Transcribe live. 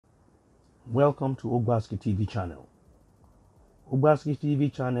Welcome to Ogbaski TV channel. Ogbaski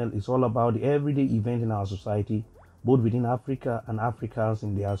TV channel is all about the everyday events in our society, both within Africa and Africans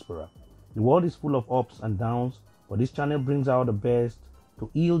in diaspora. The world is full of ups and downs, but this channel brings out the best to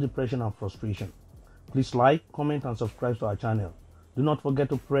heal depression and frustration. Please like, comment, and subscribe to our channel. Do not forget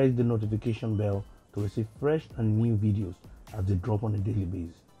to press the notification bell to receive fresh and new videos as they drop on a daily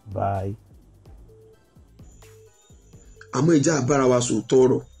basis. Bye. Àmọ́ ìjà Bara wa sòótọ́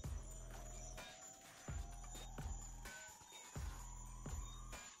ọ̀rọ̀.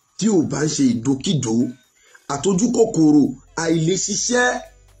 Tí ò bá ń ṣe ìdókìdó àtọ́jú kòkòrò àìlèṣiṣẹ́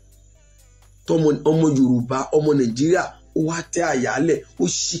tọmọ ọmọ Yorùbá ọmọ Nàìjíríà ó wá tẹ́ àyálẹ̀ ó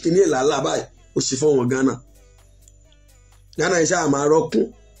ṣì kíní ẹ̀ lálá báyìí ó ṣe fọ́wọn Ghana iṣẹ́ àmà rọ́kún.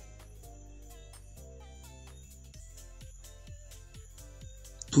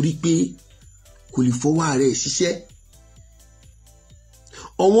 Torí pé kò lè fọwọ́ rẹ̀ ṣiṣẹ́.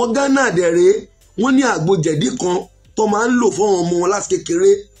 Àwọn Ghana dẹ̀rẹ̀ wọ́n ní àgbo jẹ̀dí kan tó máa ń lò fún ọmọ wọn láti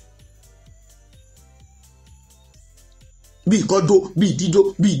kékeré. Bí ìkọ́dó bí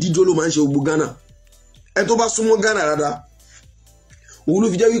ìdíjó ló máa ń ṣe gbogbo Ghana. Ẹ tó bá súnmọ́ Ghana dáadáa òun ló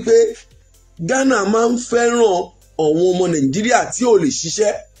fi jẹ́ wípé Ghana máa ń fẹ́ràn àwọn ọmọ Nàìjíríà tí ò lè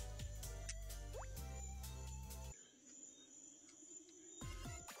ṣiṣẹ́.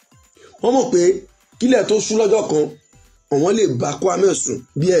 Wọ́n mọ̀ pé kílẹ̀ tó ṣú lọ́jọ́ kan àwọn lè bá Kwame sùn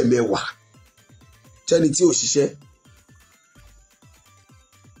bí ẹ̀mẹ́wàá sẹ́ni tí ò ṣiṣẹ́.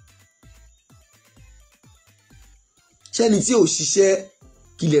 Sẹ́ni tí ò ṣiṣẹ́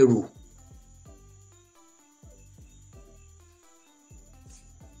kílẹ̀ rò.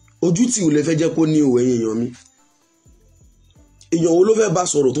 Ojú tí ò lè fẹ́ jẹ́ kó ní òwe èèyàn mi. Èèyàn wo ló fẹ́ bá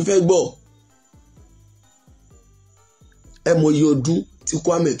sọ̀rọ̀ tó fẹ́ gbọ́? Ẹ mọ iye ọdún tí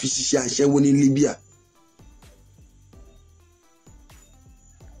Kwame fi ṣiṣẹ́ aṣẹ́wó ní Libya.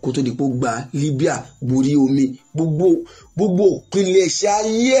 Kó tó di pé ó gba Libya borí omi gbogbo òpinlẹ̀ ẹ̀ṣẹ̀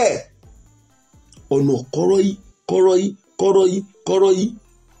ayé ẹ̀ ọ̀nà kọ́rọ́yí.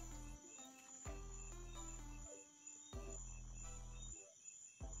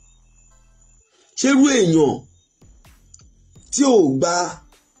 Ṣérú èèyàn tí ò gba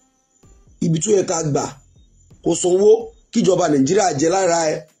ibi tó yẹ ká gbà kó sanwó kíjọba Nàìjíríà jẹ lára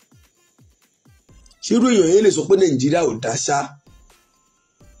ẹ̀. Ṣérú èèyàn yẹn lè sọ pé Nàìjíríà ò dá ṣá.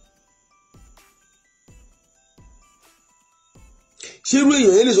 Ṣérú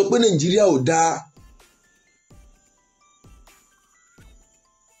èèyàn yẹn lè sọ pé Nàìjíríà ò dáa.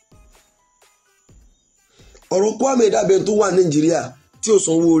 Ọ̀rọ̀ Kwame dàbẹ̀ tó wà Nàìjíríà tí ò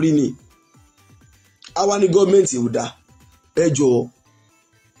sanwó orí ni. Àwa ní gọ́ọ̀mẹ̀ntì ò dáa. Ẹ jọ̀ọ́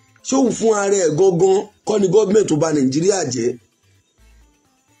ṣé òun fún ara ẹ̀ gangan kọ́ ni gọ́ọ̀mẹ̀ntì tó bà Nàìjíríà jẹ́?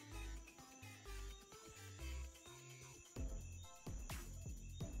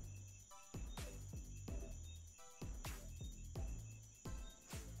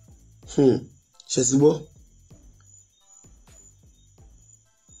 Ṣé ti gbọ́?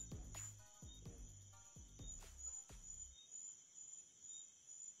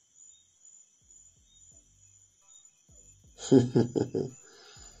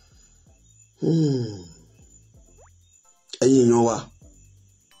 Ẹ̀yin èèyàn wa,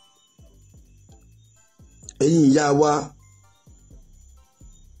 ẹ̀yin ìyá wa,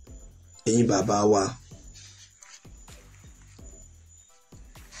 ẹ̀yin bàbá wa.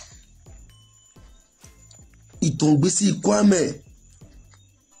 Ìtàn ìgbésí Kwame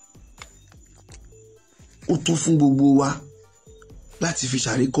ó tó fún gbogbo wa láti fi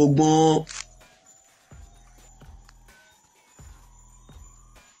ṣàríkọ́gbọ́n.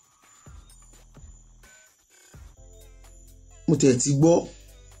 Mo tẹ̀ ti gbọ́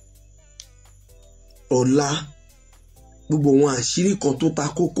ọ̀la gbogbo àwọn àṣírí kan tó ta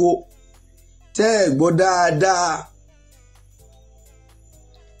kókó tẹ́ ẹ̀ gbọ́ dáadáa.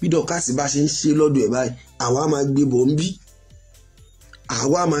 Bí dọ̀kásì bá ṣe ń ṣe lọ́dọ̀ ẹ̀ báyìí àwa máa gbé bọ̀ ń bí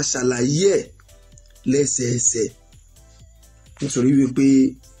àwa máa ṣàlàyé ẹ̀ lẹ́sẹẹsẹ nítorí wípé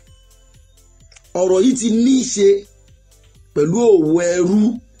ọ̀rọ̀ yìí ti ní í ṣe pẹ̀lú òwò ẹrú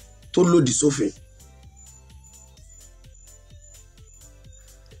tó lòdì sófin.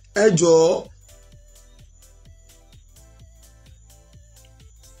 Ẹ jọ̀ọ́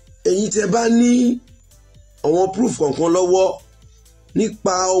ẹ̀yin tẹ́ bá ní àwọn proof kankan lọ́wọ́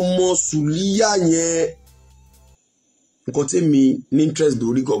nípa ọmọ Sùlíyà yẹn nǹkan tèmi ní interest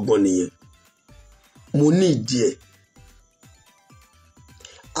lórí gangan nìyẹn. Mo ní ìdí ẹ̀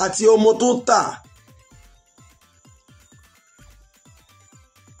àti ọmọ tó tà.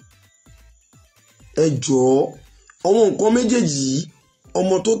 Ẹ jọ̀ọ́ àwọn nǹkan méjèèjì yìí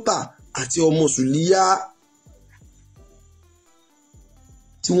ọmọ tó tà àti ọmọ Sùlíyà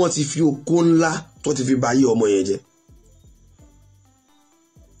tí wọ́n ti fi okó ńlá tó ti fi bayé ọmọ yẹn jẹ́.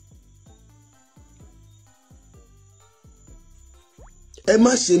 ẹ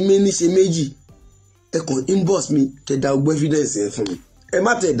má ṣe méní ṣe méjì, ẹ kàn inbox mi kẹ́ dá gbogbo evidence yẹn fún mi. Ẹ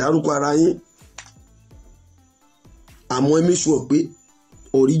má tẹ̀ dárúkọ ara yín, àmọ́ ẹ make sure pé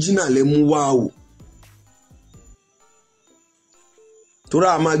original ẹ mú wá o, torí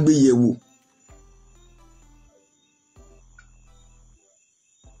a máa gbé yẹ̀wò.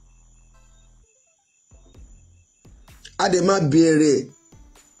 A dẹ̀ máa bẹ̀rẹ̀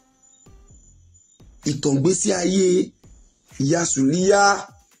ìtàngbésí ayé ìyá Sùlíyá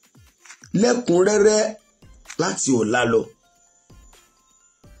lẹ́kùnrẹ́rẹ́ láti ọ̀la lọ.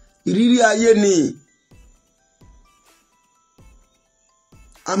 Ìrírí ayé ni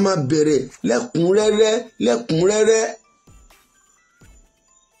a máa bẹ̀rẹ̀ lẹ́kùnrẹ́rẹ́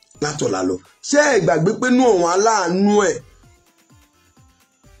látọ̀la lọ. Ṣé ẹ gbàgbé pé nú àwọn aláàánú ẹ̀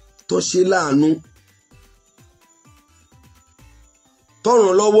tó ṣe láàánú tó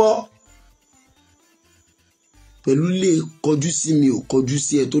ràn lọ́wọ́ pẹ̀lú lè kọjú sí mi ò kọjú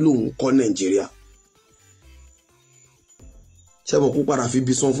sí ẹ tó lóun kọ́ Nàìjíríà. Ṣé mo kó padà fi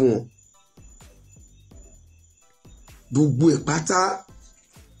bí sán fún wọn? Gbogbo ẹ̀ pátá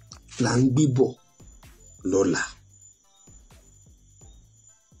là ń gbé bọ̀ lọ́la.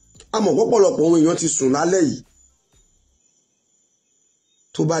 Àmọ́ pọ̀pọ̀lọpọ̀ àwọn èèyàn ti sùn lálẹ́ yìí.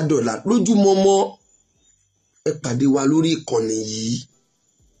 Tó bá dọ̀la lójúmọmọ ẹ pàdé wa lórí ìkànnì yìí.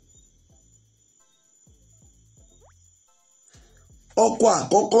 Ọkọ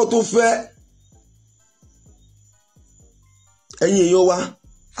àkọ́kọ́ tó fẹ́, ẹ̀yin èèyàn wa,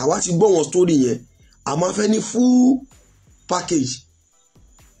 àwa ti gbọ́ wọn story yẹn, a máa fẹ́ ní full package.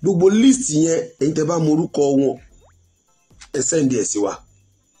 Gbogbo list yẹn ẹ̀yin tẹ́ bá mọ orúkọ wọn ẹ send ẹ̀ sí wa.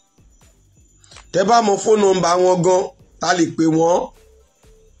 Tẹ́ bá mọ phone number wọn gan ta lè pè wọ́n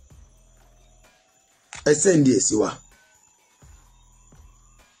ẹ send ẹ̀ sí wa.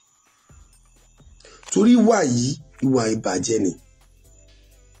 Torí ìwà yìí ìwà ìbàjẹ́ ni.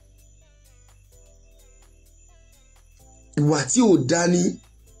 Ìwà tí ò dá ní.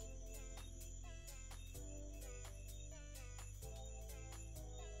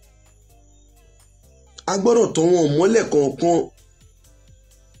 A gbọ́dọ̀ tọ́ wọn mọ́lẹ̀ kọ̀ọ̀kan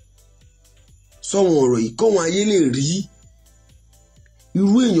sọ́wọ́n ọ̀rọ̀ yìí kọ́wọn ayé lè rí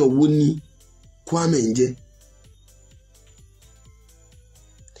irú èèyàn wo ni Kwame ń jẹ́.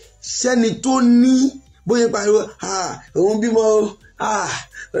 Ṣẹ́ni tó ní bóyá pariwo òun bímọ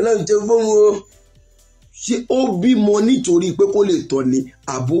ọlọ́run jẹ́ fóun o. Ṣé ó bímọ nítorí pé kó lè tọ́ ni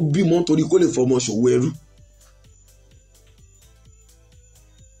àbó bímọ nítorí kó lè fọmọ ṣòwò ẹrú?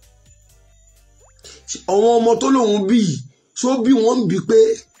 Àwọn ọmọ tó lòun bí yìí ṣó bí wọ́n bí pé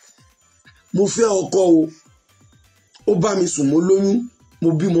mo fẹ́ ọkọ o, ó bá mi sùn mo lóyún mo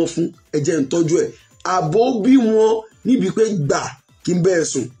bímọ fún ẹ jẹ́ n tọ́jú ẹ̀, àbó bí wọn níbi pé gbà kí n bẹ́ẹ̀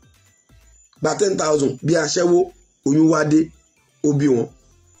sùn gba 10,000 bí aṣẹ́wó oyún wá dé ó bí wọn.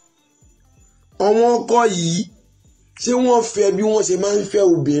 Àwọn ọkọ yìí ṣé wọ́n fẹ́ bí wọ́n ṣe máa ń fẹ́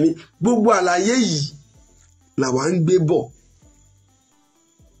obìnrin? Gbogbo àlàyé yìí làwa ń gbé bọ̀.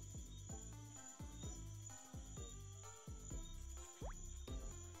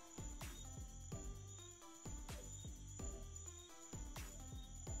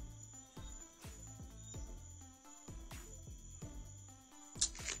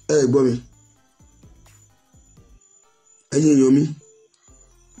 Ẹ gbọ́ mi, ẹ̀yin èèyàn mi,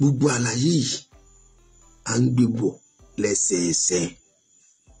 gbogbo àlàyé yìí à ń gbé bọ̀ lẹ́sẹẹsẹ.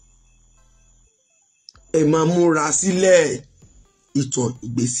 Ẹ máa múra sílẹ̀ ìtàn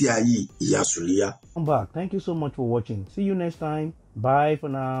ìgbésí ayé ìyá Sùlíyá. Come back. Thank you so much for watching. See you next time. Bye for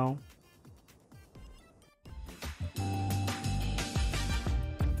now.